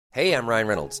Hey, I'm Ryan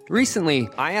Reynolds. Recently,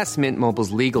 I asked Mint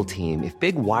Mobile's legal team if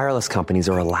big wireless companies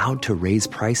are allowed to raise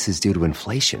prices due to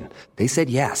inflation. They said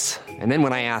yes. And then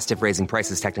when I asked if raising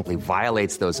prices technically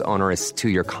violates those onerous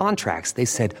two-year contracts, they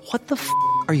said, "What the f***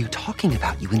 are you talking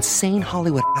about, you insane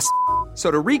Hollywood ass?" So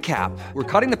to recap, we're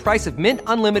cutting the price of Mint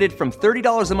Unlimited from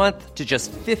 $30 a month to just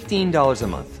 $15 a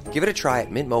month. Give it a try at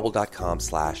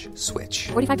mintmobile.com/switch.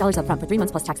 $45 up front for 3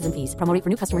 months plus taxes and fees. Promo rate for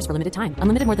new customers for limited time.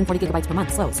 Unlimited more than 40 gigabytes per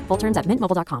month. Slows full terms at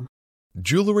mintmobile.com.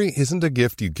 Jewelry isn't a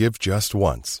gift you give just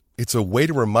once. It's a way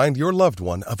to remind your loved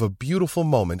one of a beautiful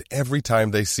moment every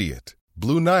time they see it.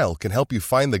 Blue Nile can help you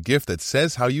find the gift that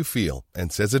says how you feel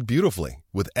and says it beautifully,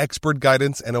 with expert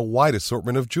guidance and a wide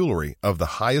assortment of jewelry of the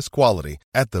highest quality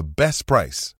at the best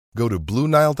price. Go to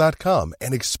BlueNile.com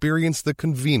and experience the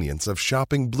convenience of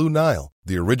shopping Blue Nile,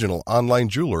 the original online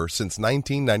jeweler since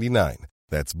 1999.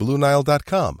 That's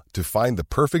BlueNile.com to find the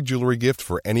perfect jewelry gift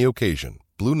for any occasion.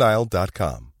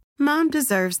 BlueNile.com. Mom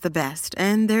deserves the best,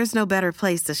 and there's no better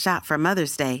place to shop for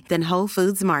Mother's Day than Whole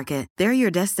Foods Market. They're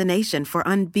your destination for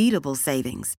unbeatable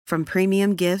savings, from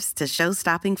premium gifts to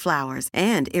show-stopping flowers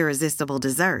and irresistible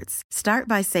desserts. Start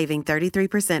by saving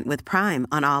 33% with Prime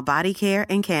on all body care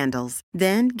and candles.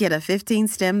 Then get a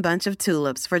 15-stem bunch of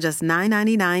tulips for just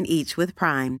 $9.99 each with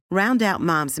Prime. Round out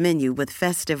Mom's menu with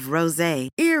festive rosé,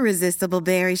 irresistible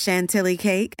berry chantilly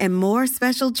cake, and more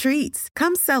special treats.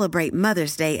 Come celebrate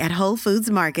Mother's Day at Whole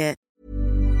Foods Market.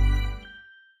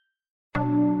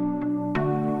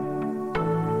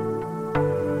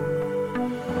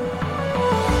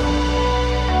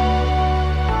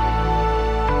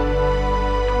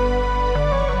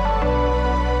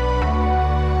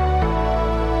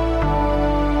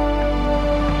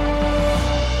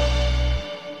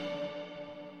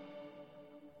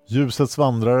 Ljusets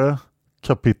vandrare,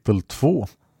 kapitel 2.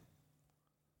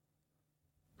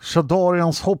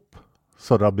 Shadarians hopp,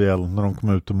 sa Rabiel när de kom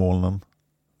ut ur molnen.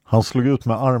 Han slog ut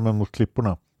med armen mot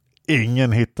klipporna.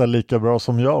 Ingen hittar lika bra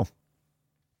som jag.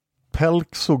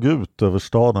 Pelk såg ut över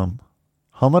staden.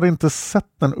 Han hade inte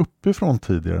sett den uppifrån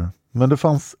tidigare, men det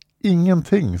fanns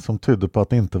ingenting som tydde på att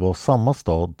det inte var samma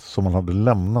stad som han hade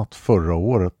lämnat förra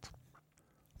året.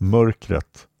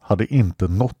 Mörkret hade inte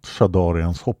nått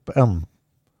Shadarians hopp än.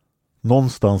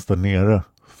 Någonstans där nere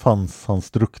fanns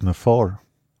hans druckne far.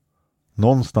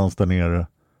 Någonstans där nere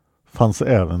fanns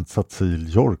även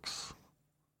Tsatil Jorks.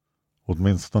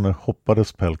 Åtminstone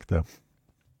hoppades Pelk det.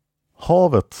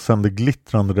 Havet sände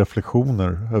glittrande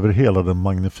reflektioner över hela den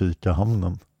magnifika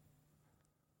hamnen.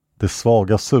 Det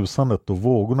svaga susandet och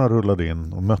vågorna rullade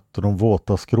in och mötte de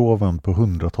våta skroven på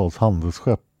hundratals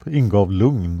handelsskepp ingav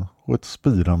lugn och ett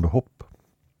spirande hopp.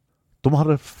 De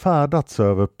hade färdats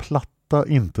över platta,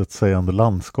 intetsägande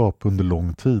landskap under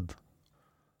lång tid.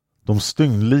 De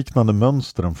styngliknande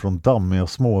mönstren från dammiga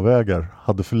småvägar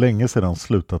hade för länge sedan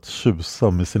slutat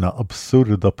tjusa med sina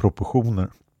absurda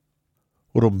proportioner.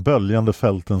 Och de böljande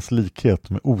fältens likhet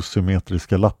med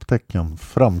osymmetriska lapptäcken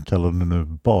framkallade nu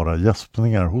bara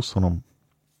gäspningar hos honom.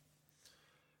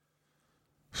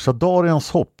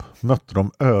 Shadarians hopp mötte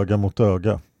de öga mot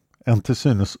öga. En till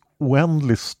synes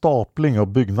oändlig stapling av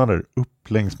byggnader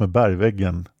upp längs med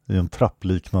bergväggen i en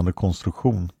trappliknande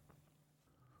konstruktion.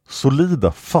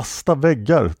 Solida, fasta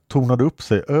väggar tornade upp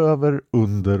sig över,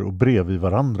 under och bredvid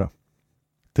varandra.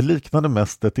 Det liknade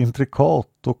mest ett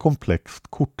intrikat och komplext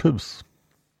korthus.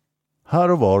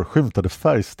 Här och var skymtade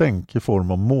färgstänk i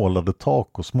form av målade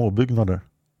tak och småbyggnader.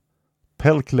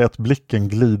 Pelk lät blicken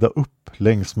glida upp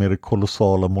längs med det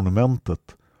kolossala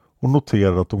monumentet och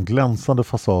noterade att de glänsande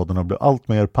fasaderna blev allt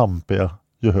mer pampiga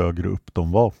ju högre upp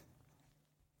de var.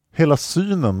 Hela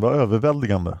synen var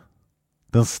överväldigande.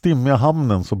 Den stimmiga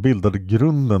hamnen som bildade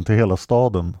grunden till hela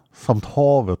staden samt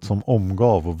havet som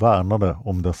omgav och värnade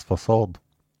om dess fasad.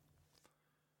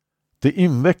 Det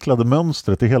invecklade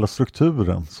mönstret i hela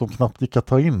strukturen som knappt gick att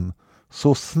ta in,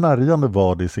 så snärjande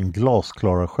var det i sin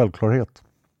glasklara självklarhet.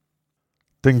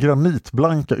 Den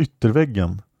granitblanka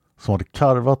ytterväggen som hade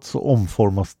karvats och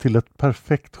omformats till ett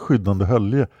perfekt skyddande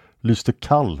hölje lyste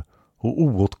kall och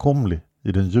oåtkomlig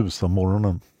i den ljusa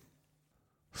morgonen.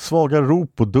 Svaga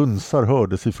rop och dunsar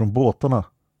hördes ifrån båtarna,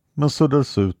 men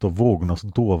suddades ut av vågornas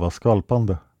dova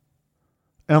skvalpande.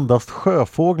 Endast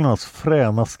sjöfåglarnas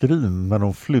fräna skrin när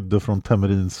de flydde från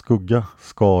Temerins skugga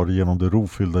skar genom det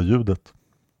rofyllda ljudet.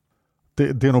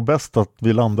 Det är nog bäst att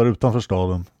vi landar utanför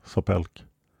staden, sa Pelk.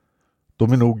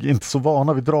 De är nog inte så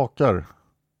vana vid drakar.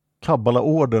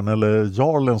 Kabbalaorden eller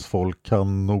Jarlens folk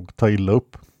kan nog ta illa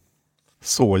upp.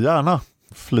 Så gärna,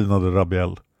 flinade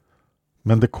Rabiel.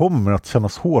 Men det kommer att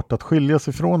kännas hårt att skiljas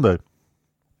ifrån dig.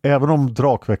 Även om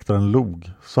drakväktaren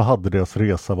log så hade deras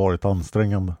resa varit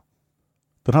ansträngande.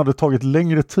 Den hade tagit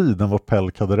längre tid än vad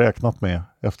Pelk hade räknat med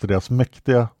efter deras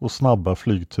mäktiga och snabba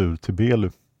flygtur till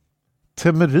Belu.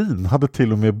 Temerin hade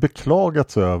till och med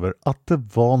beklagat sig över att det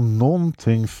var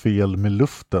någonting fel med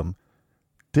luften.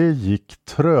 Det gick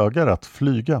trögare att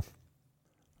flyga.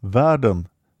 Världen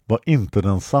var inte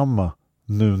densamma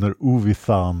nu när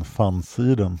Uvithan fanns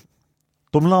i den.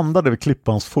 De landade vid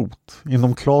klippans fot,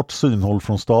 inom klart synhåll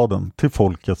från staden, till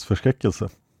folkets förskräckelse.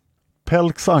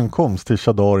 Pelks ankomst till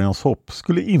Shadarians hopp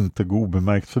skulle inte gå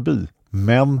obemärkt förbi,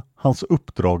 men hans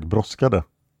uppdrag brådskade.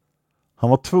 Han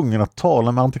var tvungen att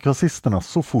tala med antikvasisterna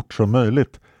så fort som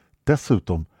möjligt.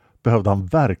 Dessutom behövde han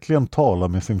verkligen tala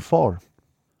med sin far.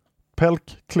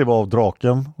 Pelk klev av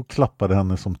draken och klappade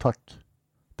henne som tack.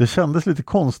 Det kändes lite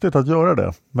konstigt att göra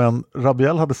det, men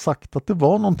Rabiel hade sagt att det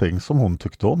var någonting som hon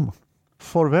tyckte om.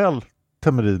 Farväl,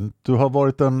 Temerin, du har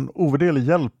varit en ovärderlig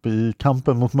hjälp i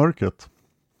kampen mot mörkret.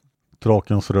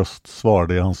 Drakens röst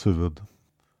svarade i hans huvud.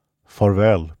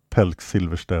 Farväl, Pelk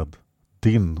Silverstead.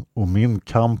 Din och min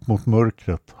kamp mot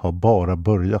mörkret har bara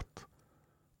börjat.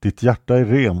 Ditt hjärta är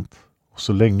rent och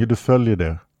så länge du följer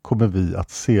det kommer vi att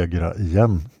segra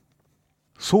igen.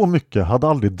 Så mycket hade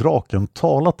aldrig draken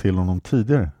talat till honom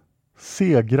tidigare.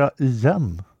 Segra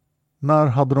igen? När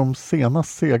hade de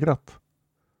senast segrat?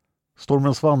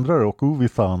 Stormens vandrare och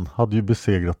Uvithan hade ju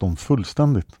besegrat dem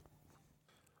fullständigt.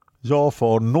 Jag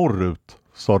far norrut,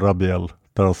 sa Rabiel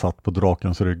där han satt på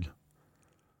drakens rygg.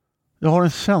 Jag har en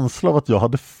känsla av att jag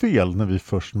hade fel när vi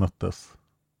först möttes.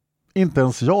 Inte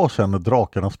ens jag känner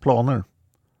drakarnas planer.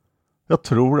 Jag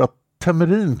tror att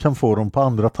Temerin kan få dem på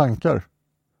andra tankar.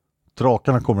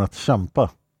 Drakarna kommer att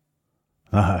kämpa.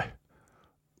 Nej,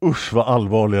 usch vad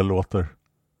allvarliga låter.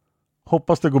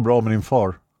 Hoppas det går bra med din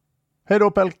far. Hej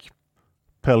då, Pelk.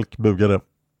 Pelk bugade.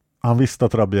 Han visste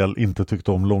att Rabiel inte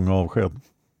tyckte om långa avsked.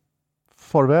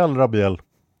 Farväl, Rabiel.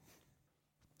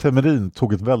 Temerin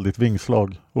tog ett väldigt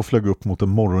vingslag och flög upp mot den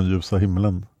morgonljusa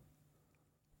himlen.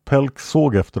 Pelk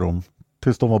såg efter dem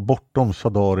tills de var bortom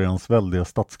Shadarians väldiga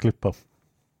stadsklippa.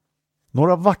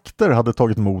 Några vakter hade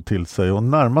tagit mod till sig och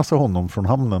närmade sig honom från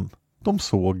hamnen. De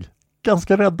såg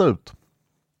ganska rädda ut.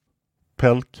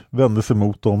 Pelk vände sig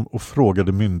mot dem och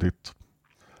frågade myndigt.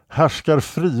 Härskar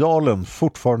frialen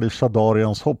fortfarande i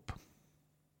Shadarians hopp?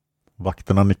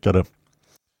 Vakterna nickade.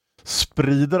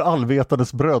 Sprider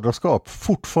allvetandets brödraskap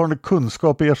fortfarande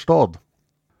kunskap i er stad?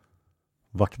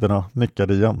 Vakterna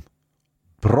nickade igen.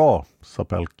 Bra, sa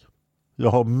Pelk.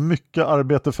 Jag har mycket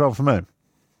arbete framför mig.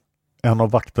 En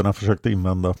av vakterna försökte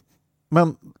invända.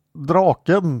 Men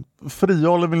draken,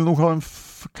 frialen vill nog ha en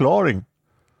förklaring.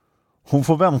 Hon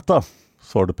får vänta,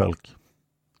 svarade Pelk.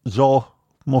 Jag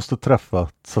måste träffa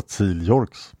Tsatzil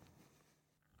Jorks.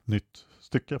 Nytt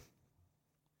stycke.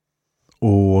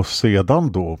 Och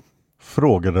sedan då,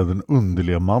 frågade den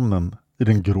underliga mannen i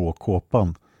den grå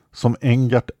kåpan som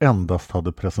Engart endast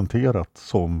hade presenterat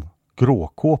som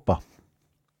gråkåpa.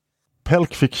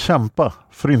 Pelk fick kämpa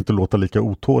för att inte låta lika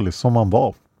otålig som han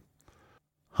var.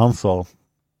 Han sa,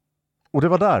 och det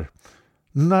var där,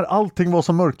 när allting var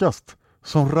som mörkast,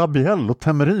 som Rabiel och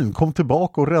Temerin kom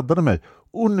tillbaka och räddade mig.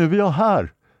 Och nu är jag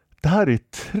här. Det här är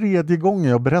 3:e gången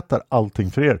jag berättar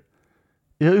allting för er.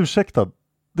 Är jag ursäktad?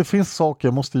 Det finns saker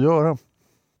jag måste göra.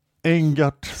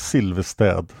 Engart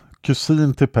Silverstead,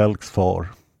 kusin till Pelks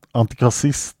far,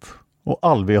 antikvasist och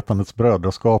allvetandets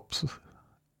brödraskaps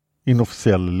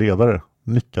inofficiell ledare,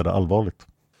 nickade allvarligt.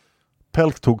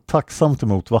 Pelk tog tacksamt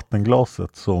emot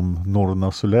vattenglaset som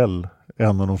Norna Sulel,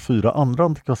 en av de 4 andra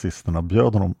antikvasisterna,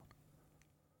 bjöd honom.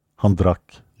 Han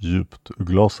drack djupt ur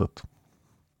glaset.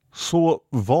 Så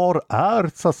var är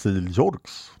Tsatzil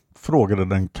Jorks? Frågade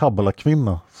den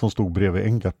kabbalakvinna som stod bredvid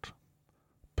Engart.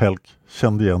 Pelk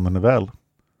kände igen henne väl.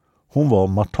 Hon var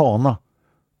Martana,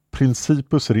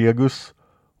 principus regus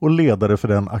och ledare för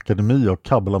den akademi av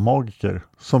kabbalamagiker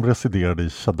som residerade i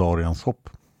Shadarians hopp.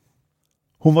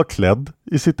 Hon var klädd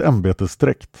i sitt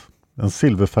ämbetesdräkt, en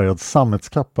silverfärgad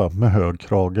sammetskappa med hög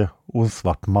krage och en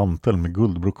svart mantel med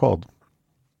guldbrokad.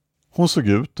 Hon såg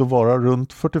ut att vara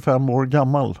runt 45 år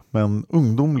gammal, men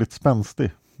ungdomligt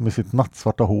spänstig med sitt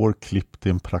nattsvarta hår klippt i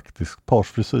en praktisk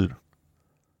parsfrisyr.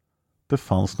 Det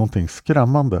fanns någonting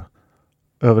skrämmande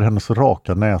över hennes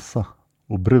raka näsa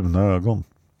och bruna ögon.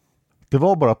 Det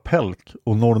var bara Pelk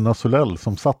och Norna Sulel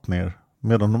som satt ner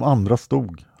medan de andra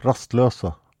stod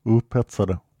rastlösa och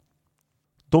upphetsade.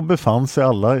 De befann sig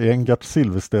alla i Engart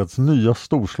Silversteds nya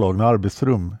storslagna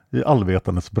arbetsrum i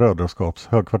allvetandets brödraskaps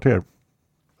högkvarter.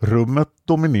 Rummet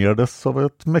dominerades av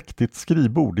ett mäktigt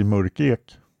skrivbord i mörk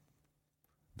ek.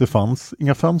 Det fanns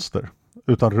inga fönster,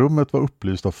 utan rummet var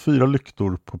upplyst av 4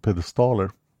 lyktor på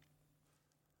pedestaler.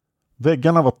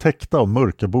 Väggarna var täckta av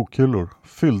mörka bokhyllor,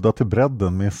 fyllda till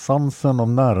bredden med essensen av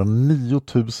nära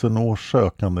 9000 års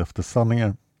sökande efter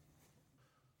sanningar.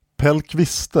 Pelk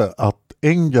visste att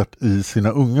Engert i sina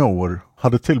unga år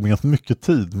hade tillbringat mycket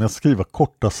tid med att skriva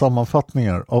korta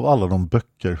sammanfattningar av alla de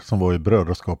böcker som var i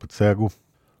brödraskapets ägo.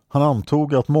 Han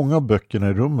antog att många av böckerna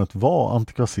i rummet var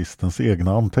antikvasistens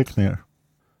egna anteckningar.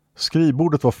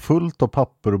 Skrivbordet var fullt av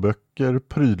papper och böcker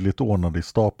prydligt ordnade i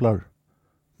staplar.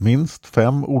 Minst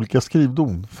 5 olika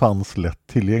skrivdon fanns lätt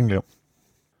tillgängliga.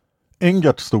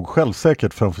 Engert stod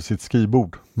självsäkert framför sitt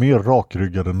skrivbord, mer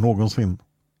rakryggad än någonsin.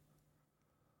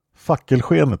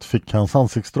 Fackelskenet fick hans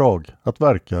ansiktsdrag att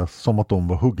verka som att de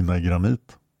var huggna i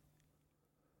granit.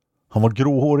 Han var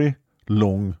gråhårig,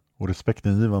 lång och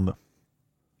respektingivande.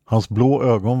 Hans blå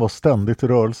ögon var ständigt i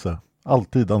rörelse,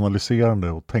 alltid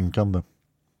analyserande och tänkande.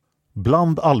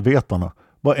 Bland allvetarna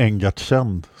var Engert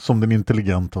känd som den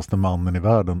intelligentaste mannen i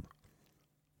världen.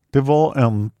 Det var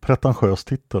en pretentiös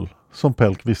titel som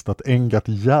Pelk visste att Engert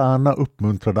gärna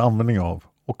uppmuntrade användning av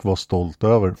och var stolt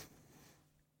över.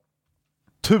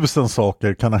 1000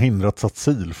 saker kan ha hindrat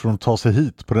Satsil från att ta sig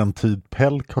hit på den tid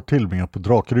Pelk har tillbringat på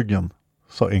drakryggen,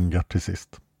 sa Engert till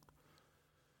sist.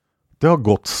 Det har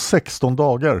gått 16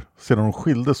 dagar sedan de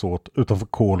skildes åt utanför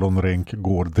Kolonrenk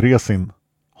gård Dresin.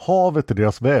 Havet i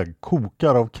deras väg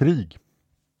kokar av krig.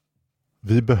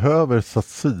 Vi behöver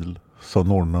Satsil, sa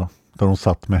Norna där hon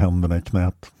satt med händerna i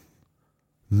knät.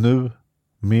 Nu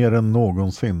mer än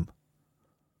någonsin.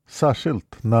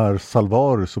 Särskilt när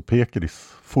Salvarus och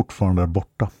Pekeris fortfarande är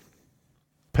borta.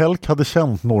 Pelk hade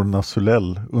känt Norna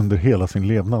Sulell under hela sin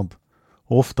levnad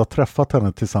och ofta träffat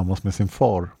henne tillsammans med sin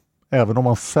far, även om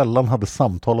han sällan hade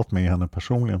samtalat med henne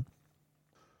personligen.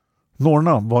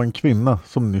 Norna var en kvinna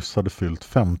som nyss hade fyllt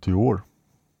 50 år.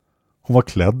 Hon var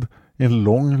klädd i en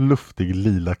lång luftig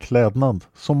lila klädnad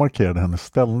som markerade hennes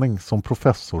ställning som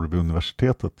professor vid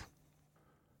universitetet.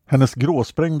 Hennes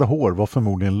gråsprängda hår var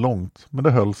förmodligen långt, men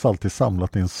det hölls alltid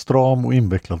samlat i en stram och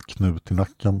invecklad knut i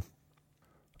nacken.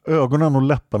 Ögonen och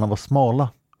läpparna var smala.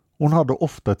 Hon hade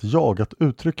ofta ett jagat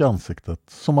uttryck i ansiktet,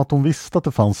 som att hon visste att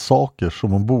det fanns saker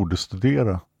som hon borde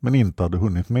studera, men inte hade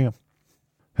hunnit med.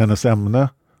 Hennes ämne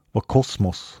var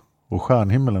kosmos och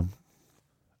stjärnhimmelen.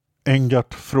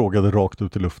 Engert frågade rakt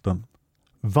ut i luften.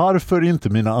 Varför är inte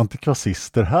mina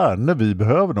antikvasister här när vi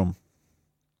behöver dem?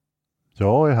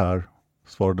 Jag är här,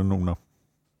 svarade Norna.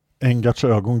 Engerts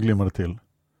ögon glimmade till.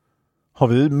 Har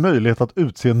vi möjlighet att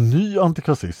utse en ny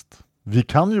antikvasist? Vi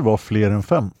kan ju vara fler än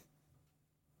 5.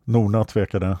 Norna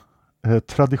tvekade.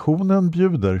 Traditionen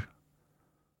bjuder.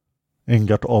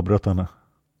 Engert avbröt henne.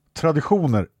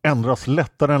 Traditioner ändras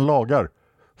lättare än lagar.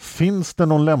 Finns det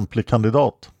någon lämplig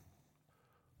kandidat?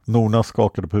 Norna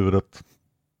skakade på huvudet.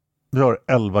 Vi har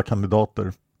 11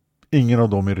 kandidater. Ingen av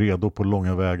dem är redo på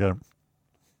långa vägar.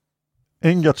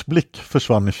 Engerts blick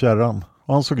försvann i fjärran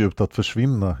och han såg ut att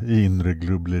försvinna i inre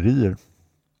grubblerier.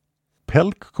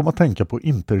 Pelk kom att tänka på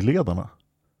interledarna.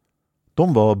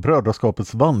 De var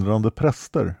brödraskapets vandrande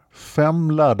präster,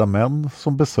 5 lärda män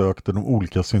som besökte de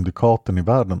olika syndikaten i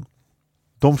världen.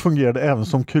 De fungerade även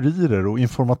som kurirer och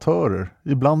informatörer,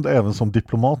 ibland även som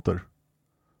diplomater.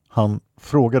 Han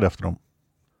frågade efter dem.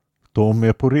 De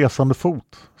är på resande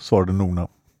fot, svarade Norna.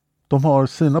 De har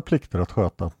sina plikter att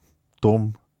sköta.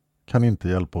 De kan inte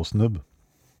hjälpa oss nu.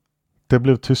 Det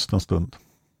blev tyst en stund.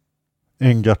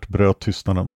 Engert bröt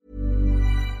tystnaden.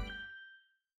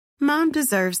 Mom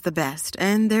deserves the best,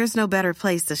 and there's no better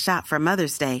place to shop for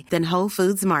Mother's Day than Whole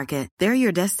Foods Market. They're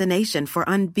your destination for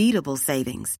unbeatable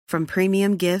savings, from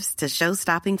premium gifts to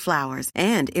show-stopping flowers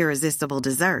and irresistible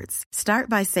desserts. Start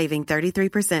by saving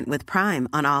 33% with Prime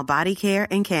on all body care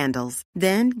and candles.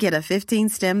 Then get a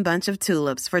 15-stem bunch of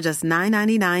tulips for just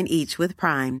 $9.99 each with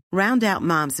Prime. Round out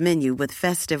Mom's menu with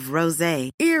festive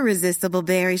rosé, irresistible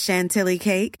berry chantilly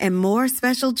cake, and more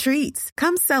special treats.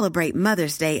 Come celebrate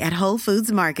Mother's Day at Whole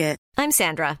Foods Market. I'm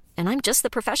Sandra, and I'm just the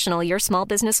professional your small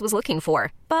business was looking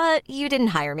for. But you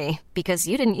didn't hire me because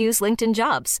you didn't use LinkedIn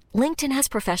Jobs. LinkedIn has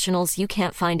professionals you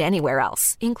can't find anywhere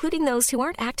else, including those who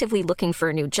aren't actively looking for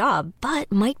a new job, but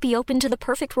might be open to the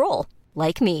perfect role,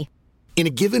 like me. In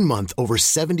a given month, over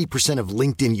 70% of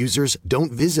LinkedIn users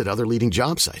don't visit other leading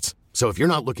job sites. So if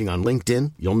you're not looking on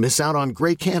LinkedIn, you'll miss out on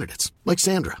great candidates like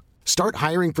Sandra. Start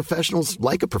hiring professionals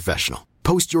like a professional.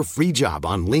 Post your free job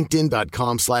on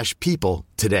linkedin.com/people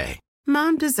today.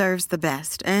 Mom deserves the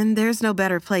best, and there's no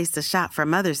better place to shop for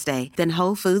Mother's Day than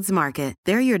Whole Foods Market.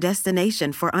 They're your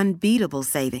destination for unbeatable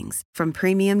savings, from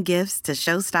premium gifts to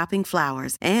show-stopping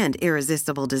flowers and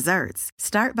irresistible desserts.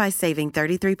 Start by saving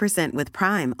 33% with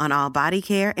Prime on all body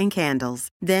care and candles.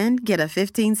 Then get a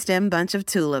 15-stem bunch of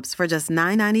tulips for just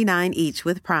 $9.99 each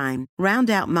with Prime. Round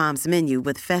out Mom's menu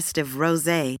with festive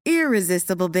rosé,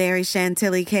 irresistible berry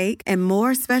chantilly cake, and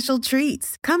more special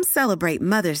treats. Come celebrate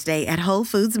Mother's Day at Whole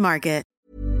Foods Market.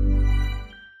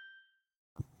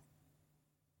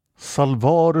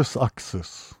 Salvarus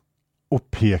Axus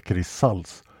och Pekris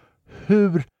Sals.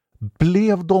 Hur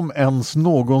blev de ens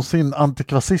någonsin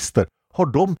antikvasister? Har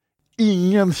de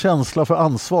ingen känsla för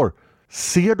ansvar?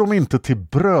 Ser de inte till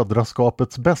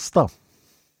brödraskapets bästa?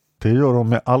 Det gör de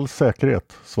med all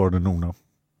säkerhet, svarade Nona.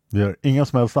 Vi har inga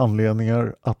som helst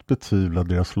anledningar att betvivla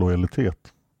deras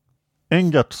lojalitet.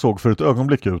 Engart såg för ett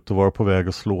ögonblick ut att vara på väg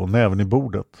att slå näven i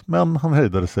bordet, men han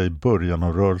hejdade sig i början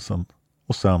av rörelsen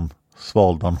och sen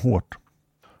svalde han hårt.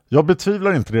 Jag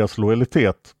betvivlar inte deras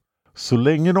lojalitet. Så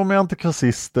länge de är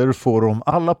antikvasister får de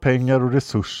alla pengar och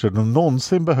resurser de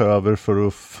någonsin behöver för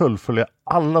att fullfölja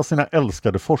alla sina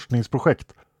älskade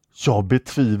forskningsprojekt. Jag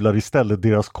betvivlar istället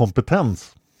deras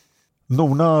kompetens.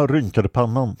 Nona rynkade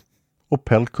pannan och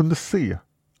Pell kunde se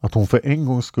att hon för en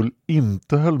gångs skull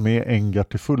inte höll med Engart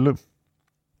till fullo.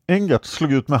 Engart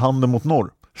slog ut med handen mot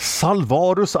norr.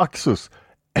 Salvarus Axus,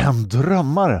 en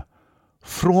drömmare.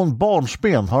 Från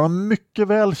barnsben har han mycket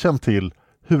väl känt till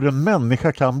hur en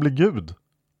människa kan bli gud.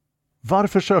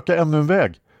 Varför söka ännu en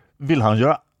väg? Vill han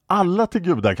göra alla till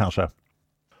gudar kanske?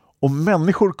 Om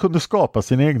människor kunde skapa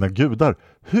sina egna gudar,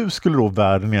 hur skulle då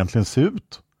världen egentligen se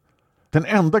ut? Den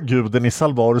enda guden i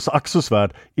Salvarus Axus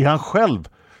värld är han själv.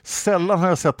 Sällan har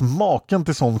jag sett maken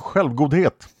till sån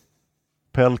självgodhet.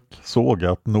 Pelk såg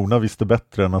att Nona visste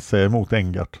bättre än att säga emot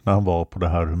Engart när han var på det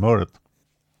här humöret.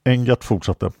 Engart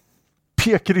fortsatte.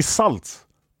 Pekris Sals,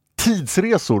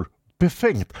 tidsresor,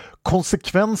 befängt.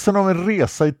 Konsekvenserna av en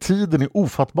resa i tiden är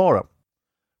ofattbara.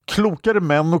 Klokare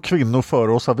män och kvinnor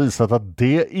före oss har visat att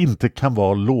det inte kan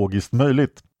vara logiskt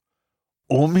möjligt.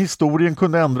 Om historien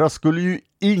kunde ändras skulle ju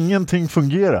ingenting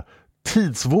fungera.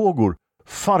 Tidsvågor,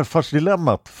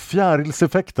 farfarsdilemmat,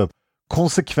 fjärilseffekten.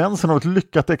 Konsekvensen av ett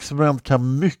lyckat experiment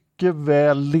kan mycket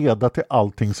väl leda till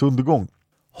alltings undergång.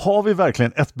 Har vi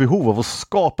verkligen ett behov av att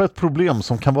skapa ett problem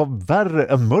som kan vara värre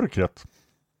än mörkret?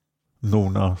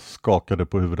 Nona skakade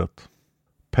på huvudet.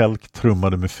 Pelk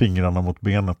trummade med fingrarna mot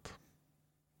benet.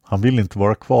 Han ville inte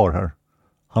vara kvar här.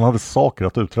 Han hade saker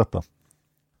att uträtta.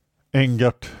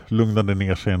 Engart lugnade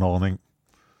ner sig en aning.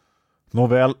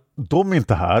 Nåväl, de är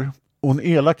inte här. Och en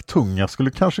elak tunga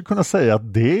skulle kanske kunna säga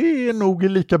att det är nog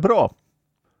lika bra.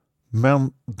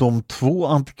 Men de två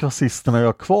antikvasisterna jag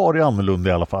har kvar är annorlunda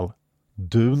i alla fall.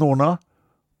 Du, Nona,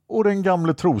 och den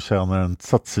gamle trotjänaren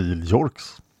Tsatzil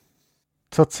Jorks.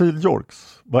 Tsatzil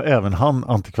Jorks var även han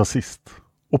antikvasist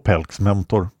och Pelks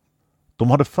mentor.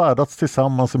 De hade färdats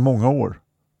tillsammans i många år,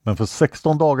 men för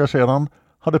 16 dagar sedan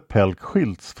hade Pelk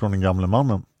skilts från den gamle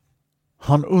mannen.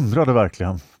 Han undrade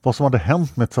verkligen vad som hade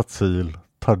hänt med Tsatzil,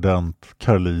 Tardent,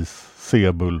 Karlis,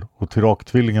 Sebul och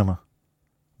Tyrak-tvillingarna.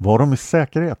 Var de i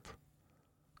säkerhet?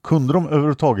 Kunde de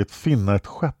överhuvudtaget finna ett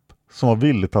skepp som var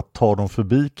villigt att ta dem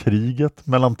förbi kriget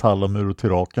mellan Talamur och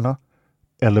Tyrakerna?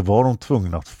 Eller var de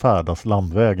tvungna att färdas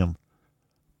landvägen?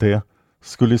 Det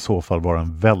skulle i så fall vara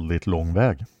en väldigt lång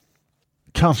väg.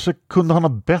 Kanske kunde han ha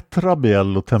bett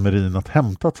Rabiel och Temerin att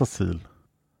hämta Tsatzil.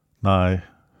 Nej,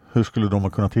 hur skulle de ha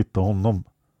kunnat hitta honom?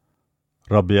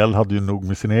 Rabiel hade ju nog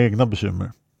med sina egna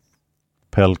bekymmer.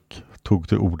 Pelk tog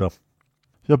till orda.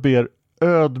 Jag ber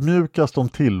ödmjukast om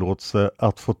tillåtelse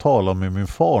att få tala med min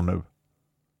far nu.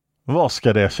 Vad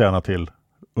ska det tjäna till?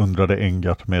 Undrade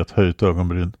Engart med ett höjt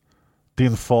ögonbryn.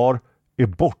 Din far är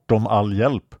bortom all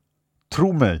hjälp.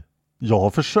 Tro mig, jag har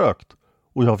försökt.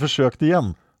 Och jag har försökt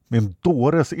igen med en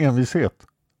dåres envishet.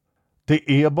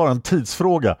 Det är bara en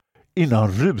tidsfråga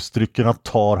innan rusdryckerna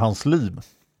tar hans liv.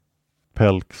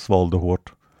 Pelk svalde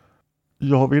hårt.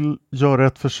 Jag vill göra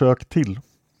ett försök till.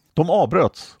 De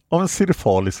avbröts av en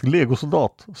sirifalisk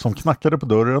legosoldat som knackade på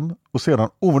dörren och sedan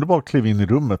omedelbart klev in i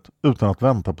rummet utan att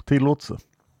vänta på tillåtelse.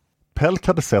 Pelk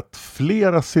hade sett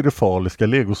flera sirifaliska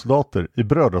legosoldater i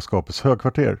brödraskapets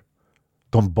högkvarter.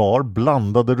 De bar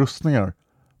blandade rustningar,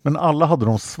 men alla hade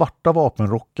de svarta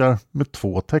vapenrockar med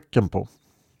 2 tecken på.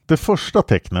 Det första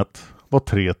tecknet var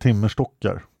 3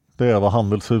 timmerstockar. Det var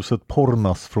handelshuset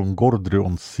Pornas från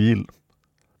Gordrions sigill.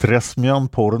 Tresmian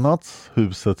Pornats,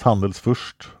 husets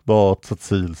handelsfurst, var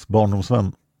Tsatzils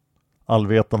barndomsvän.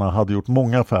 Allvetarna hade gjort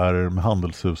många affärer med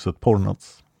handelshuset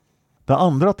Pornats. Det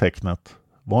andra tecknet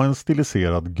var en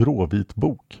stiliserad gråvit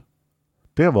bok.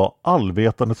 Det var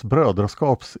allvetandets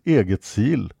brödraskaps eget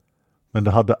sigill, men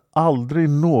det hade aldrig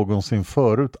någonsin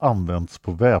förut använts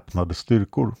på väpnade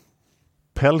styrkor.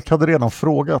 Pelk hade redan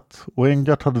frågat och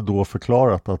Engart hade då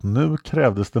förklarat att nu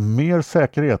krävdes det mer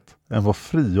säkerhet än vad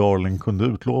friarling kunde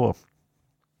utlova.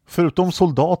 Förutom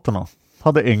soldaterna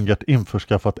hade Engart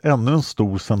införskaffat ännu en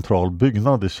stor central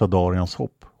byggnad i Shadarians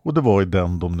hopp, och det var i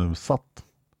den de nu satt.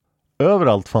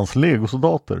 Överallt fanns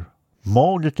legosoldater,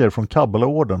 magiker från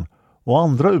Kabbalaorden och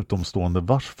andra utomstående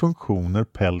vars funktioner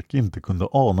Pelk inte kunde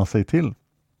ana sig till.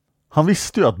 Han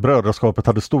visste ju att brödraskapet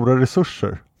hade stora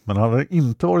resurser, men han hade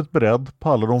inte varit beredd på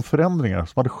alla de förändringar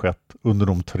som hade skett under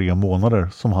de 3 månader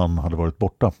som han hade varit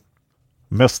borta.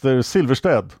 Mäster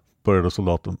Silverstead, började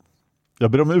soldaten.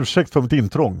 Jag ber om ursäkt för mitt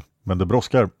intrång, men det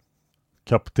brådskar.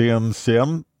 Kapten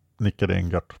Sien, nickade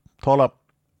Engart. Tala.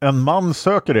 En man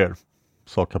söker er,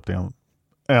 sa kaptenen.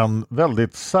 En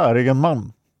väldigt säregen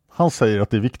man. Han säger att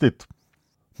det är viktigt.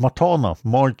 Martana,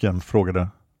 Marken, frågade.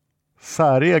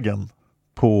 Säregen?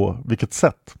 På vilket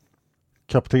sätt?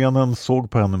 Kaptenen såg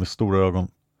på henne med stora ögon.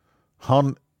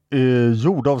 Han är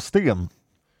gjord av sten.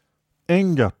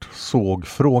 Engart såg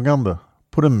frågande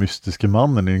på den mystiske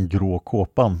mannen i den grå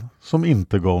kåpan som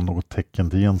inte gav något tecken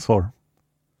till gensvar.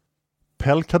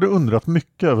 Pelk hade undrat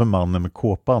mycket över mannen med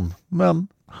kåpan, men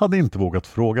hade inte vågat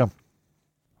fråga.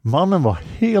 Mannen var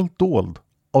helt dold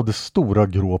av det stora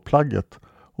grå plagget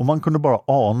och man kunde bara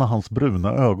ana hans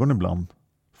bruna ögon ibland.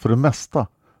 För det mesta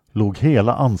låg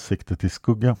hela ansiktet i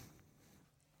skugga.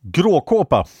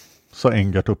 Gråkåpa, sa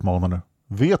Engart uppmanande.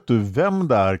 Vet du vem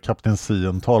det är kapten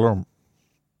Sien talar om?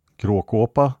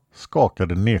 Gråkåpa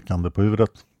skakade nekande på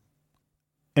huvudet.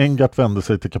 Engart vände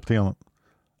sig till kaptenen.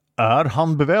 Är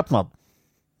han beväpnad?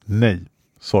 Nej,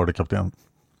 svarade kaptenen.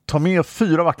 Ta med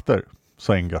 4 vakter,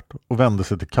 sa Engart och vände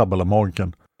sig till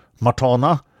Kabbalamarken.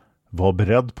 Martana, var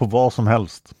beredd på vad som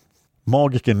helst.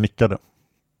 Magiken nickade.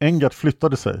 Engart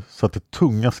flyttade sig så att det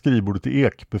tunga skrivbordet i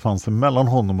ek befann sig mellan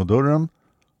honom och dörren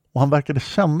och han verkade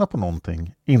känna på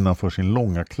någonting innanför sin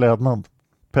långa klädnad.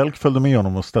 Pelk följde med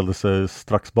honom och ställde sig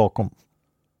strax bakom.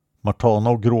 Martana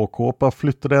och Gråkåpa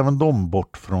flyttade även de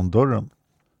bort från dörren.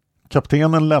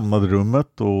 Kaptenen lämnade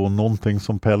rummet och någonting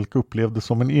som Pelk upplevde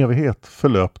som en evighet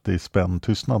förlöpte i spänd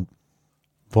tystnad.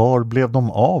 Var blev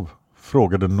de av?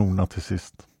 Frågade Norna till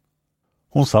sist.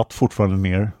 Hon satt fortfarande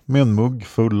ner med en mugg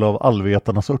full av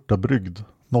allvetarnas örtabrygd,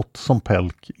 något som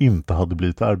Pelk inte hade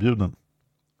blivit erbjuden.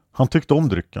 Han tyckte om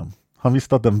drycken. Han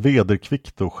visste att den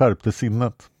vederkvickte och skärpte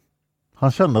sinnet.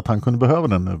 Han kände att han kunde behöva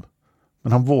den nu,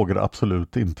 men han vågade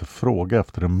absolut inte fråga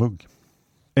efter en mugg.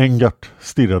 Engart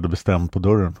stirrade bestämt på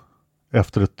dörren.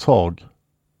 Efter ett tag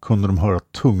kunde de höra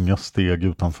tunga steg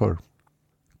utanför.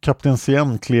 Kapten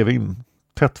Sien klev in,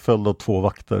 tätt följd av 2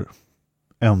 vakter.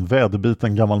 En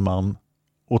väderbiten gammal man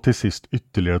och till sist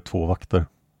ytterligare 2 vakter.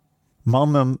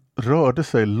 Mannen rörde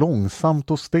sig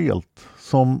långsamt och stelt,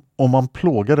 som om han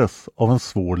plågades av en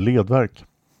svår ledvärk.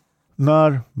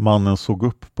 När mannen såg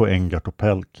upp på Engart och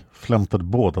Pelk flämtade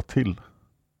båda till.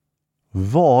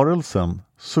 Varelsen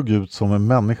såg ut som en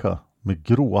människa med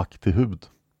gråaktig hud.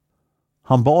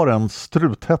 Han bar en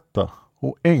struthätta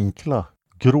och enkla,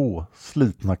 grå,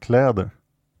 slitna kläder.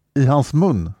 I hans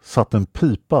mun satt en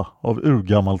pipa av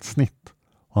urgammalt snitt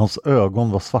och hans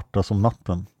ögon var svarta som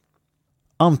natten.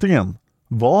 Antingen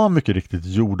var han mycket riktigt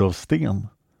gjord av sten,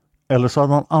 eller så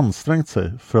hade han ansträngt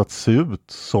sig för att se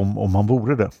ut som om han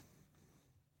vore det.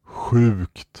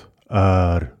 Sjukt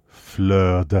är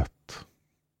flödet,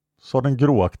 sa den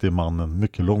gråaktige mannen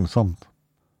mycket långsamt.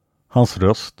 Hans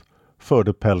röst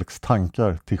förde Pelks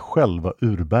tankar till själva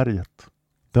urberget.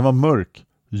 Den var mörk,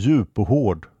 djup och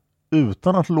hård,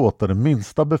 utan att låta det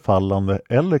minsta befallande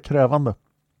eller krävande.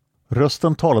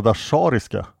 Rösten talade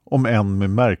ashariska, om än med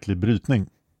märklig brytning.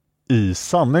 I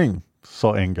sanning,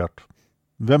 sa Engart.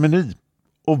 Vem är ni?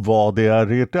 Och vad det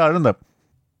är ert ärende?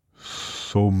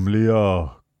 Somliga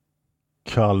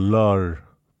kallar,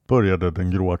 började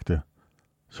den gråaktige.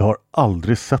 Jag har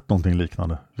aldrig sett någonting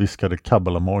liknande, viskade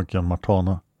Kabbalamarken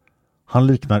Martana. Han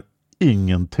liknar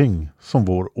ingenting som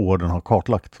vår orden har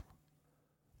kartlagt.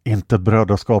 Inte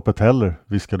brödraskapet heller,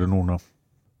 viskade Norna.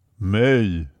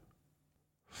 Mig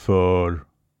för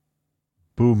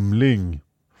Bumling,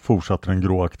 fortsatte den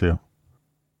gråaktige.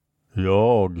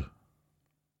 Jag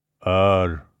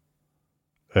är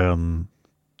en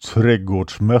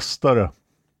trädgårdsmästare.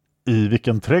 I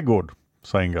vilken trädgård?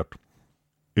 Sa Engart.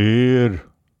 Er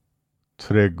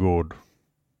trädgård.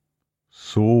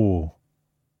 Så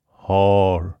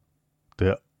har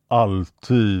det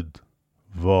alltid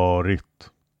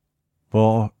varit.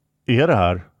 Vad är det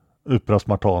här? Utbrast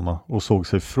Martana och såg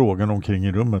sig frågan omkring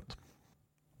i rummet.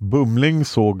 Bumling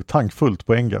såg tankfullt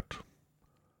på Engart.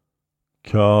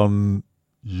 Kan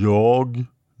jag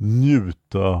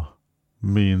njuta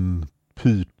min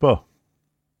pipa?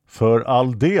 För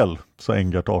all del, sa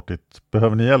Engart artigt.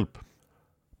 Behöver ni hjälp?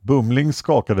 Bumling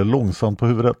skakade långsamt på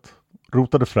huvudet,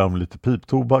 rotade fram lite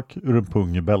piptobak ur en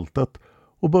pung i bältet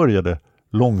och började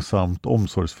långsamt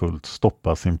omsorgsfullt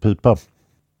stoppa sin pipa.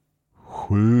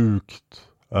 Sjukt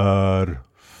är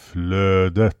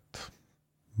flödet,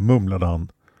 mumlade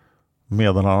han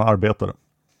medan han arbetade.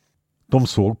 De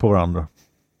såg på varandra.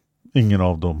 Ingen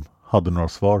av dem hade några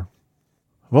svar.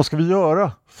 Vad ska vi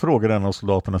göra? Frågade en av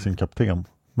soldaterna sin kapten.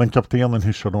 Men kaptenen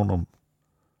hyschade honom.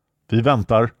 Vi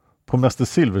väntar på mäster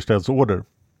Silversteds order.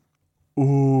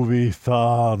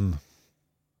 Ovisan,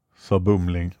 sa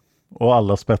Bumling, och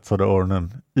alla spetsade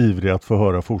öronen, ivriga att få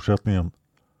höra fortsättningen.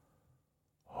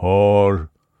 Har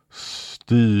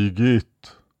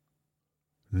stigit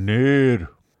ner.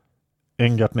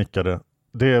 Engart nickade.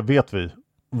 Det vet vi.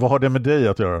 Vad har det med dig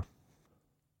att göra?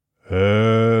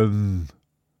 En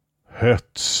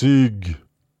hetsig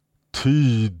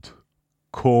tid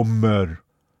kommer,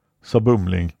 sa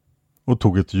Bumling och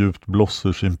tog ett djupt bloss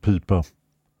ur sin pipa.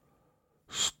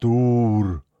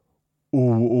 Stor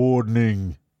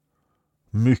oordning,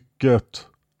 mycket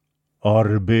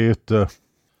arbete.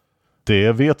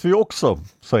 Det vet vi också,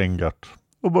 sa Engart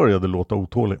och började låta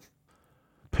otålig.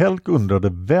 Pelk undrade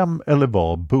vem eller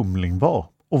vad Bumling var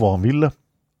och vad han ville.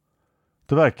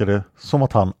 Det verkade som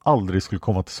att han aldrig skulle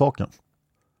komma till saken.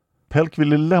 Pelk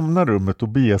ville lämna rummet och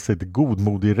bege sig till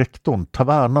godmodig rektorn,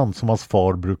 tavernan som hans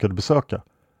far brukade besöka.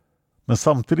 Men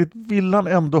samtidigt ville han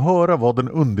ändå höra vad den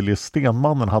underlige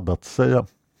stenmannen hade att säga.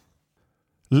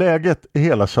 Läget i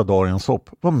hela Shadarians hopp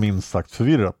var minst sagt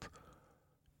förvirrat.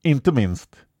 Inte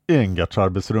minst i Engarts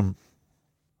arbetsrum.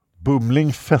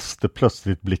 Bumling fäste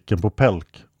plötsligt blicken på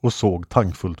Pelk och såg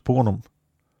tankfullt på honom.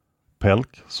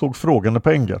 Pelk såg frågande på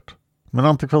Engart, men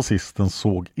antikvasisten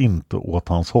såg inte åt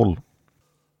hans håll.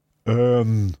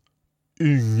 En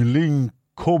yngling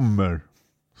kommer,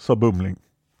 sa Bumling.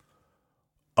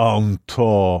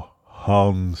 Anta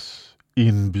hans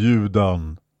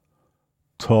inbjudan.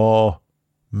 Ta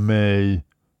mig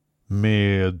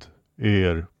med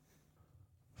er.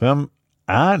 Vem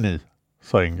är ni?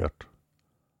 Sa Engart.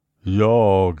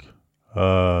 Jag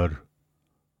är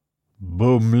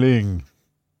Bumling,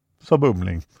 sa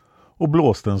Bumling och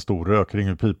blåste en stor rökring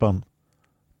ur pipan.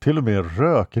 Till och med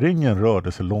rökringen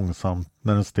rörde sig långsamt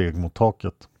när den steg mot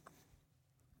taket.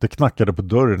 Det knackade på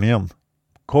dörren igen.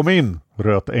 Kom in,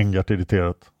 röt Engart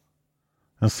irriterat.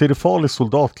 En serifalig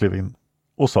soldat klev in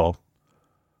och sa: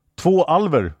 2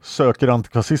 alver söker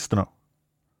antikvasisterna.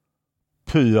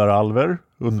 Pyaralver,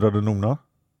 undrade Nona.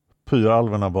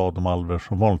 Pyaralverna var de alver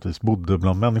som vanligtvis bodde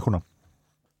bland människorna.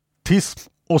 Tism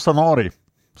och Sanari,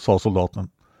 sa soldaten.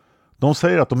 De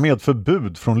säger att de medför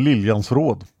bud från Liljans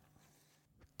råd.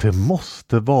 Det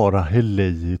måste vara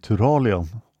Helei Turalian,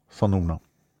 sa Nona.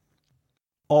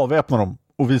 Avväpna dem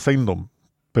och visa in dem,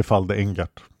 befallde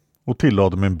Engart och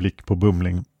tillade med en blick på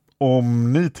Bumling.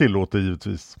 Om ni tillåter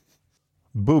givetvis.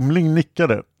 Bumling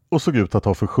nickade och såg ut att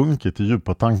ha försjunkit i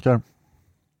djupa tankar.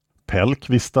 Pelk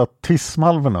visste att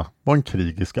Tismalverna var en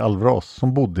krigisk alvras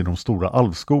som bodde i de stora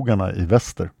alvskogarna i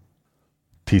väster.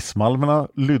 Tismalverna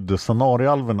lydde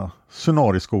Sanari-alverna,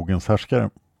 Sunari-skogens härskare.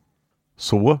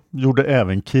 Så gjorde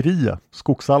även Kiria,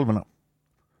 skogsalverna.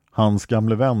 Hans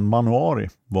gamle vän Manuari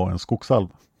var en skogsalv.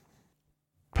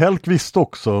 Pelk visste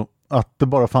också att det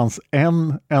bara fanns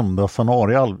en enda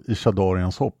Sanari-alv i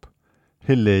Shadarians hopp.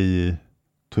 Helei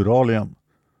Turalian,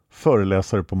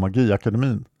 föreläsare på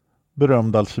Magiakademin,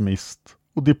 berömd alkemist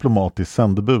och diplomatisk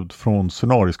sändebud från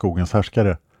Sunari-skogens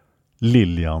härskare,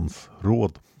 Liljans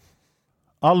råd.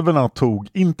 Alverna tog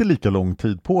inte lika lång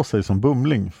tid på sig som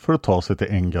Bumling för att ta sig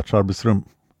till Engarts arbetsrum.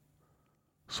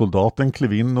 Soldaten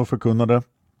klev in och förkunnade: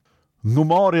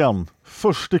 Nomarian,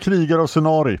 förste krigare av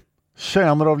Sunari,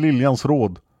 tjänare av Liljans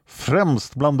råd,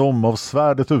 främst bland dem av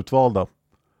svärdet utvalda.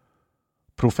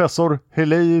 Professor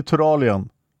Helei Turalian,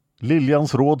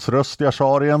 Liljans råds röst i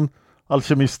Asharien,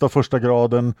 alkemist av första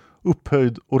graden,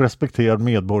 upphöjd och respekterad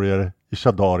medborgare i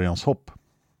Shadarians hopp.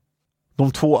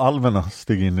 De 2 alverna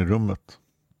steg in i rummet.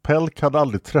 Pelk hade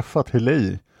aldrig träffat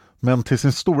Helei, men till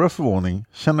sin stora förvåning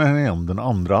känner han igen den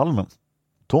andra alven.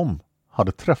 De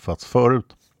hade träffats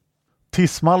förut.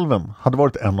 Tismalven hade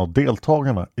varit en av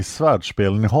deltagarna i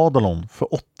svärdspelen i Hadalon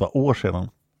för 8 år sedan.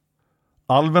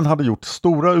 Alven hade gjort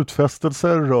stora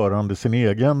utfästelser rörande sin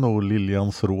egen och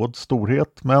Liljans råds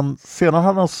storhet, men sedan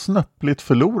hade han snöppligt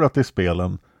förlorat i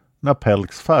spelen när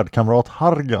Pelks färdkamrat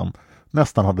Hargan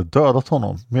nästan hade dödat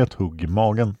honom med ett hugg i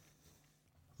magen.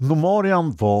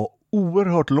 Nomarian var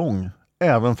oerhört lång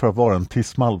även för att vara en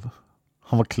tismalv.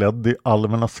 Han var klädd i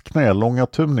alvernas knälånga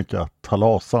tunika,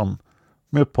 talasan,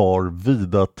 med ett par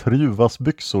vida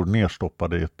triuvasbyxor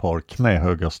nerstoppade i ett par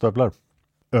knähöga stövlar.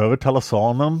 Över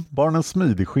talasanen bar han en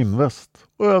smidig skinnväst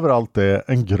och överallt det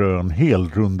en grön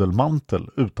helrundelmantel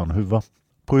utan huva.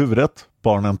 På huvudet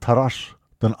bar han en tarash,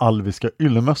 den alviska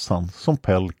yllemössan som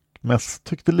Pelk mest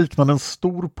tyckte liknade en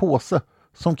stor påse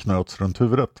som knöts runt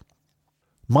huvudet.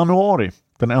 Manuari,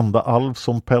 den enda alv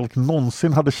som Pelk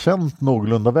någonsin hade känt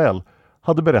någorlunda väl,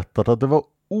 hade berättat att det var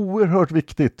oerhört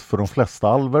viktigt för de flesta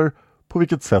alver på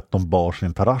vilket sätt de bar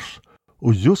sin tarash.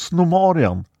 Och just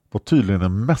Nomarian var tydligen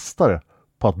en mästare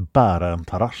på att bära en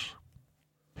tarash.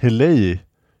 Helei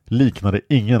liknade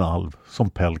ingen alv som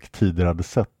Pelk tidigare hade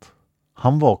sett.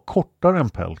 Han var kortare än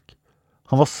Pelk.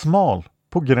 Han var smal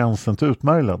på gränsen till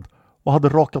utmärglad och hade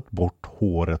rakat bort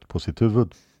håret på sitt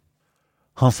huvud.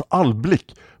 Hans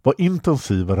alvblick var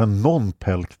intensivare än någon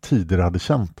Pelk tidigare hade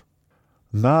känt.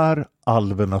 När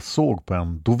alverna såg på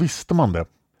en, då visste man det.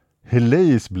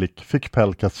 Heleis blick fick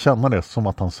Pelk att känna det som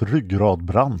att hans ryggrad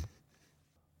brann.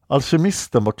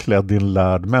 Alkemisten var klädd i en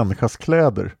lärd människas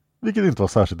kläder, vilket inte var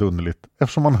särskilt underligt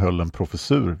eftersom han höll en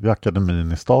professur vid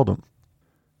akademin i staden.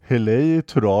 Helei i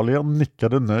Turalien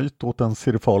nickade nöjt åt den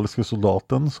sirifaliske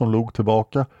soldaten som log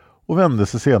tillbaka och vände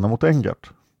sig sedan mot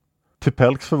Engart. Till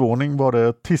Pelks förvåning var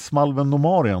det Tismalven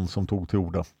Nomarian som tog till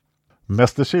orda.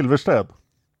 Mäster Silverstäd.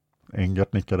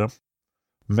 Engart nickade.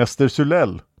 Mäster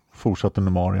Sylell, fortsatte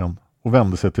Nomarian och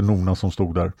vände sig till Nona som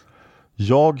stod där.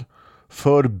 Jag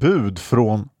för bud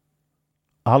från...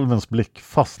 Alvens blick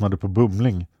fastnade på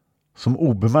Bumling som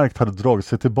obemärkt hade dragit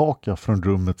sig tillbaka från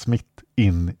rummets mitt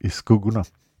in i skuggorna.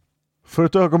 För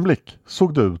ett ögonblick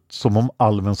såg det ut som om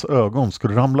alvens ögon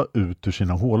skulle ramla ut ur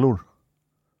sina hålor.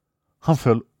 Han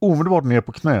föll omedelbart ner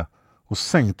på knä och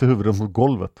sänkte huvudet mot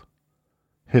golvet.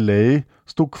 Helei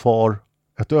stod kvar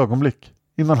ett ögonblick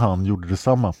innan han gjorde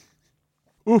detsamma.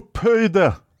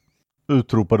 Upphöjde!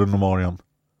 Utropade Nomarian.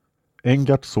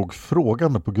 Engart såg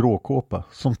frågande på Gråkåpa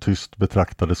som tyst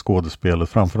betraktade skådespelet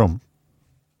framför dem.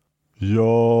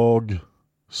 Jag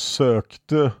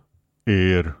sökte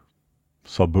er,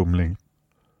 sa Bumling.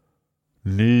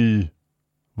 Ni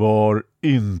var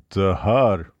inte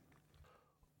här.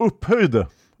 Upphöjde,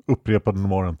 upprepade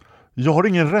Nomarian. Jag har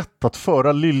ingen rätt att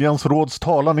föra Liljans råds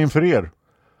talan inför er.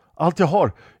 Allt jag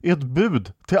har är ett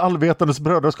bud till allvetandes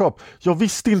brödraskap. Jag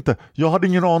visste inte, jag hade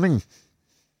ingen aning.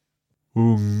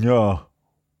 Unga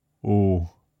och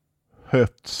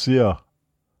hetsiga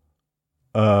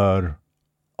är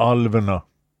alverna,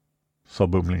 sa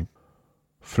Bumling.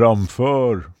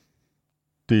 Framför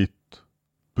ditt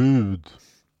bud.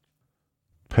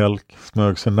 Pelk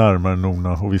smög sig närmare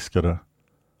Nona och viskade.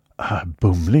 Är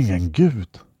Bumling en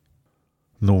gud?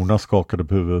 Nona skakade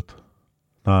på huvudet.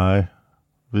 Nej,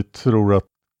 vi tror att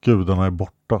gudarna är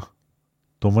borta.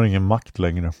 De har ingen makt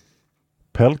längre.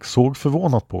 Pelk såg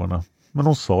förvånat på henne, men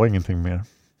hon sa ingenting mer.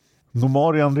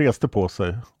 Nomarian reste på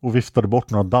sig och viftade bort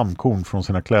några dammkorn från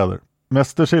sina kläder.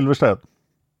 Mäster Silverstäd.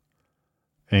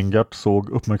 Engart såg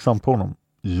uppmärksamt på honom.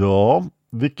 Ja,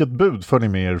 vilket bud för ni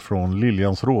med er från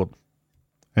Liljans råd?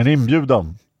 En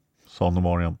inbjudan, sa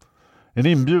Nomarian. En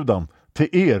inbjudan till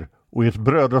er och ert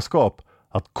brödraskap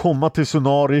att komma till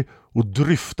Sunari och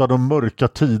dryfta de mörka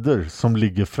tider som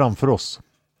ligger framför oss.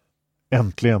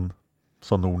 Äntligen,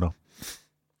 sa Nona.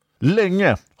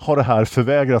 Länge har det här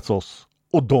förvägrats oss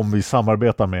och de vi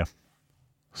samarbetar med,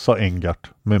 sa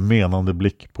Engart med menande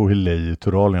blick på Helei i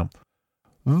Turalien.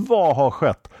 Vad har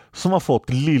skett som har fått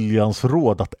Liljans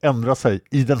råd att ändra sig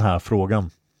i den här frågan?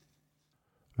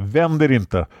 Vänd er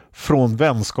inte från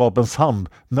vänskapens hand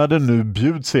när det nu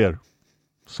bjuds er,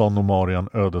 sa Nomarian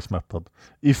ödesmättad.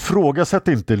 Ifrågasätt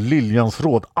inte Liljans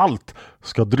råd. Allt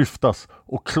ska dryftas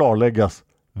och klarläggas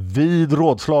vid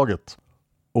rådslaget.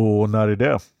 Och när är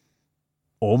det?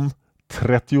 Om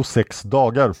 36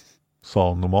 dagar,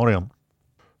 sa Nomarian.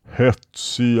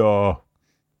 Hetsiga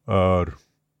är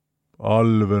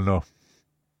alverna,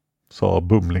 sa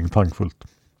Bumling tankfullt.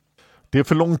 Det är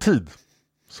för lång tid,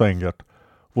 sa Engart.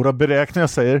 Våra beräkningar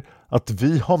säger att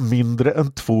vi har mindre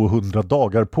än 200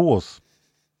 dagar på oss.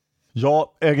 Jag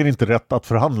äger inte rätt att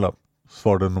förhandla,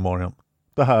 svarade Nomarian.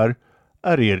 Det här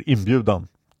är er inbjudan.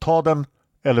 Ta den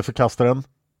eller förkasta den.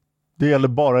 Det gäller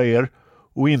bara er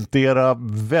och inte era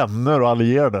vänner och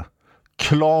allierade.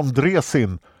 Klan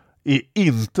Dresin är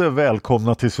inte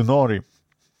välkomna till Sunari.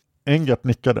 Engart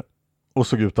nickade och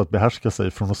såg ut att behärska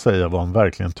sig från att säga vad han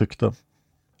verkligen tyckte.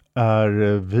 Är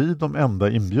vi de enda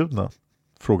inbjudna?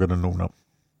 Frågade Nona.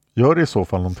 Gör det i så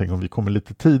fall någonting om vi kommer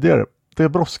lite tidigare. Det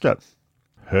brådskar.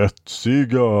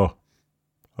 Hetsiga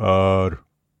är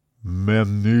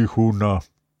människorna,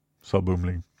 sa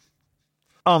Bumling.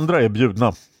 Andra är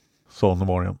bjudna, sa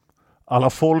Nomarien. Alla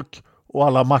folk och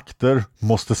alla makter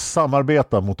måste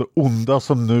samarbeta mot det onda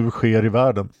som nu sker i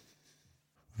världen.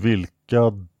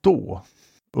 Vilka då?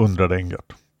 Undrade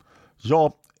Engart.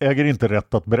 Jag äger inte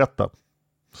rätt att berätta,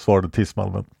 svarade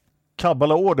Tismalmen.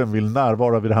 Kabbalaorden vill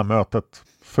närvara vid det här mötet,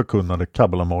 förkunnade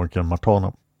Kabbalamarken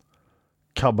Martana.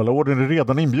 Kabbalaorden är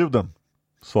redan inbjuden,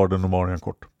 svarade Nomarien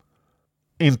kort.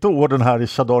 Inte orden här i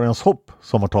Shadarians hopp,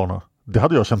 sa Martana. Det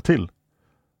hade jag känt till.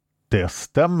 Det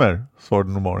stämmer, svarade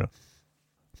Nomarien.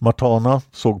 Martana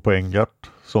såg på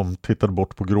Engart som tittade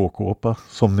bort på Gråkåpa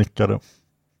som nickade.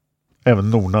 Även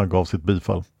Norna gav sitt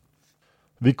bifall.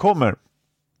 Vi kommer,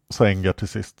 sa Engart till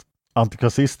sist.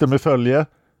 Antikvasister med följe.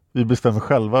 Vi bestämmer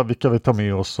själva vilka vi tar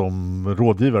med oss som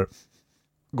rådgivare.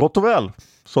 Gott och väl,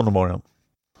 sa Nomarien.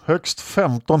 Högst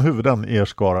 15 huvuden i er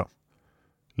skara.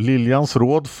 Liljans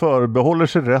råd förbehåller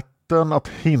sig rätten att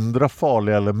hindra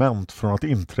farliga element från att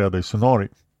inträda i Sunari.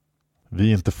 Vi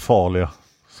är inte farliga,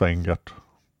 sa Engart.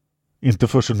 Inte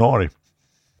för Sunari.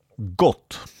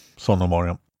 Gott, sa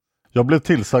Nomarien. Jag blev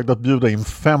tillsagd att bjuda in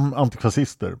 5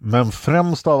 antikvasister, men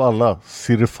främst av alla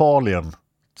Sirifalien,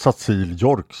 Tsatzil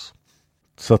Jorks.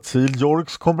 Tsatzil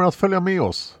Jorks kommer att följa med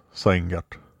oss, sa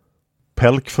Engart.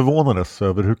 Pelk förvånades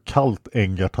över hur kallt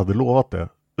Engart hade lovat det,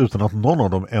 utan att någon av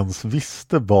dem ens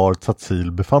visste var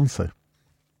Tsatzil befann sig.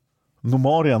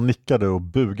 Nomarien nickade och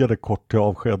bugade kort till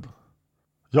avsked.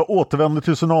 Jag återvänder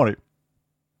till Sunari.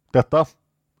 Detta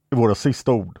är våra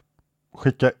sista ord.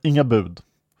 Skicka inga bud.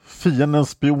 Fiendens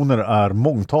spioner är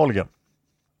mångtaliga.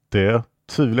 Det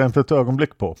tvivlar jag inte ett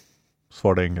ögonblick på,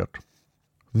 svarade Engart.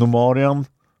 Nomarien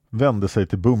vände sig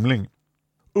till Bumling.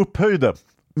 Upphöjde,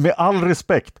 med all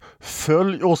respekt,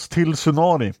 följ oss till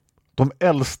Sunari. De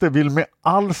äldste vill med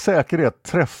all säkerhet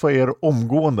träffa er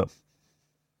omgående.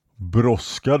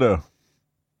 Bråskade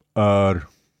är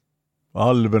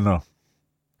alverna,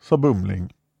 sa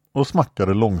Bumling och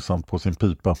smackade långsamt på sin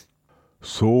pipa.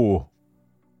 Så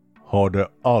har det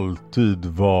alltid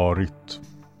varit.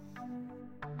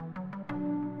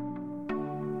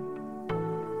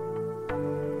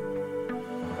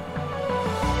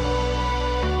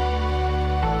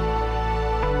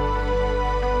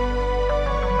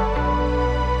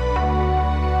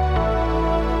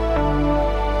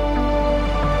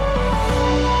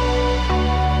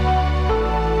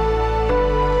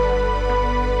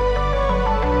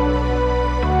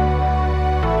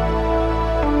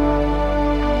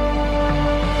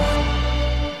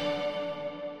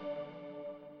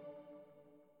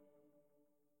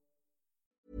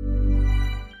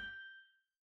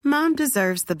 Mom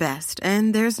deserves the best,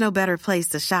 and there's no better place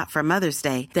to shop for Mother's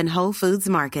Day than Whole Foods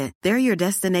Market. They're your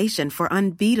destination for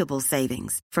unbeatable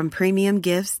savings, from premium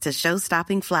gifts to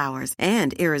show-stopping flowers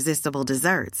and irresistible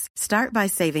desserts. Start by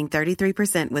saving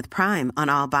 33% with Prime on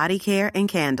all body care and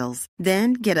candles.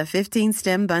 Then get a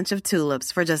 15-stem bunch of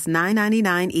tulips for just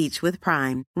 $9.99 each with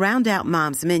Prime. Round out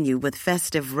Mom's menu with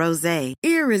festive rosé,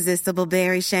 irresistible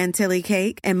berry chantilly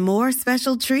cake, and more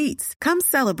special treats. Come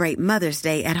celebrate Mother's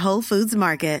Day at Whole Foods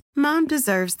Market. Mom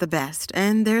deserves the best,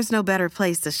 and there's no better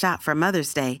place to shop for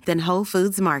Mother's Day than Whole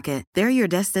Foods Market. They're your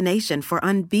destination for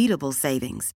unbeatable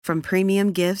savings, from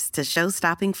premium gifts to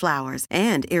show-stopping flowers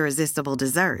and irresistible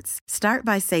desserts. Start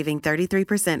by saving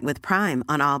 33% with Prime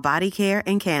on all body care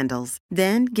and candles.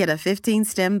 Then get a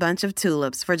 15-stem bunch of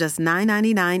tulips for just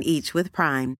 $9.99 each with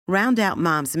Prime. Round out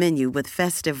Mom's menu with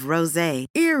festive rosé,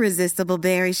 irresistible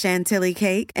berry chantilly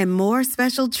cake, and more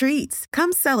special treats.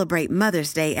 Come celebrate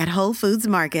Mother's Day at Whole Foods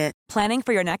Market. Planning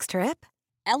for your next trip?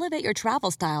 Elevate your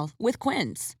travel style with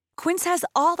Quince. Quince has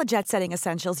all the jet-setting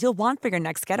essentials you'll want for your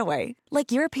next getaway,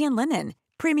 like European linen,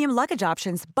 premium luggage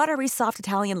options, buttery soft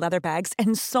Italian leather bags,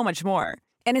 and so much more.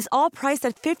 And is all priced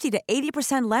at 50 to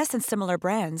 80% less than similar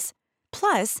brands.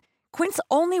 Plus, Quince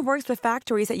only works with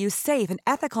factories that use safe and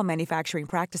ethical manufacturing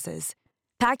practices.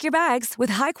 Pack your bags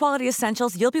with high-quality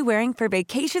essentials you'll be wearing for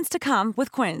vacations to come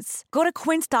with Quince. Go to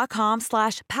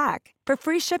quince.com/pack for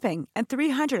free shipping and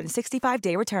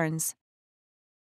 365-day returns.